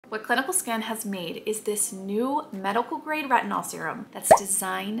What Clinical Skin has made is this new medical grade retinol serum that's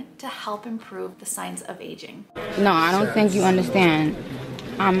designed to help improve the signs of aging. No, I don't think you understand.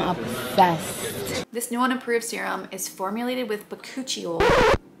 I'm obsessed. This new and improved serum is formulated with bakuchiol.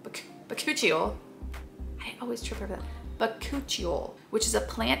 Bakuchiol? I always trip over that. Bakuchiol, which is a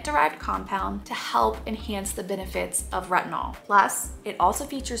plant-derived compound to help enhance the benefits of retinol. Plus, it also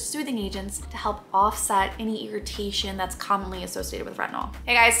features soothing agents to help offset any irritation that's commonly associated with retinol.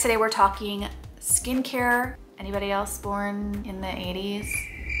 Hey guys, today we're talking skincare. Anybody else born in the 80s?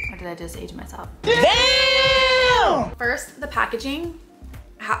 Or did I just age myself? Damn! First, the packaging.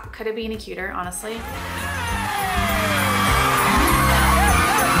 How could it be any cuter, honestly?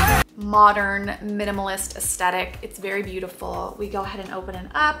 Modern, minimalist aesthetic. It's very beautiful. We go ahead and open it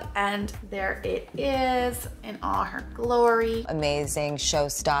up and there it is in all her glory. Amazing,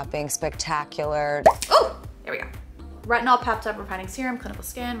 show-stopping, spectacular. Oh, there we go. Retinol peptide refining serum, Clinical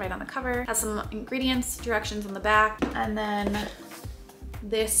Skin, right on the cover. Has some ingredients, directions on the back. And then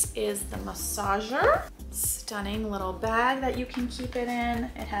this is the massager. Stunning little bag that you can keep it in.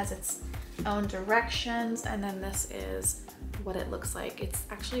 It has its own directions. And then this is what it looks like. It's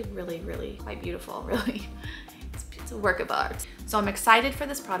actually really quite beautiful, really. It's a work of art. So I'm excited for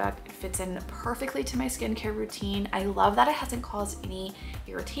this product. It fits in perfectly to my skincare routine. I love that it hasn't caused any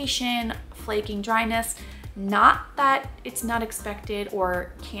irritation, flaking, dryness. Not that it's not expected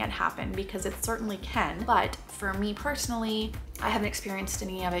or can't happen, because it certainly can, but for me personally, I haven't experienced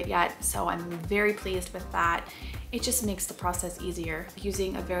any of it yet, so I'm very pleased with that. It just makes the process easier.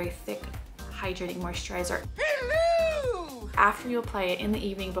 Using a very thick, hydrating moisturizer after you apply it in the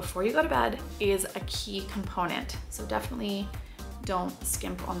evening before you go to bed is a key component. So definitely don't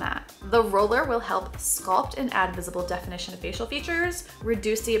skimp on that. The roller will help sculpt and add visible definition of facial features,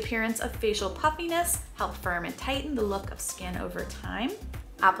 reduce the appearance of facial puffiness, help firm and tighten the look of skin over time.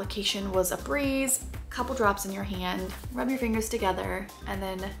 Application was a breeze, couple drops in your hand, rub your fingers together, and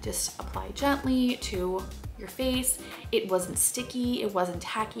then just apply gently to your face. It wasn't sticky, it wasn't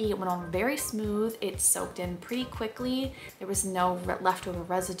tacky, it went on very smooth, it soaked in pretty quickly, there was no leftover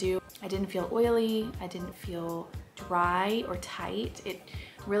residue. I didn't feel oily, I didn't feel dry or tight. It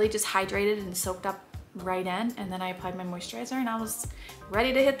really just hydrated and soaked up right in, and then I applied my moisturizer and I was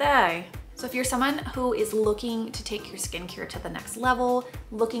ready to hit the A. So if you're someone who is looking to take your skincare to the next level,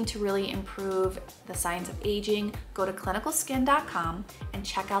 looking to really improve the signs of aging, go to clinicalskin.com and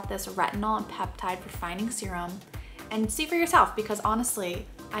check out this retinol and peptide refining serum and see for yourself, because honestly,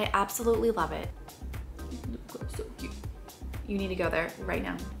 I absolutely love it. So cute. You need to go there right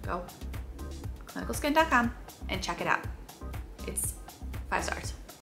now. Go clinicalskin.com and check it out. It's 5 stars.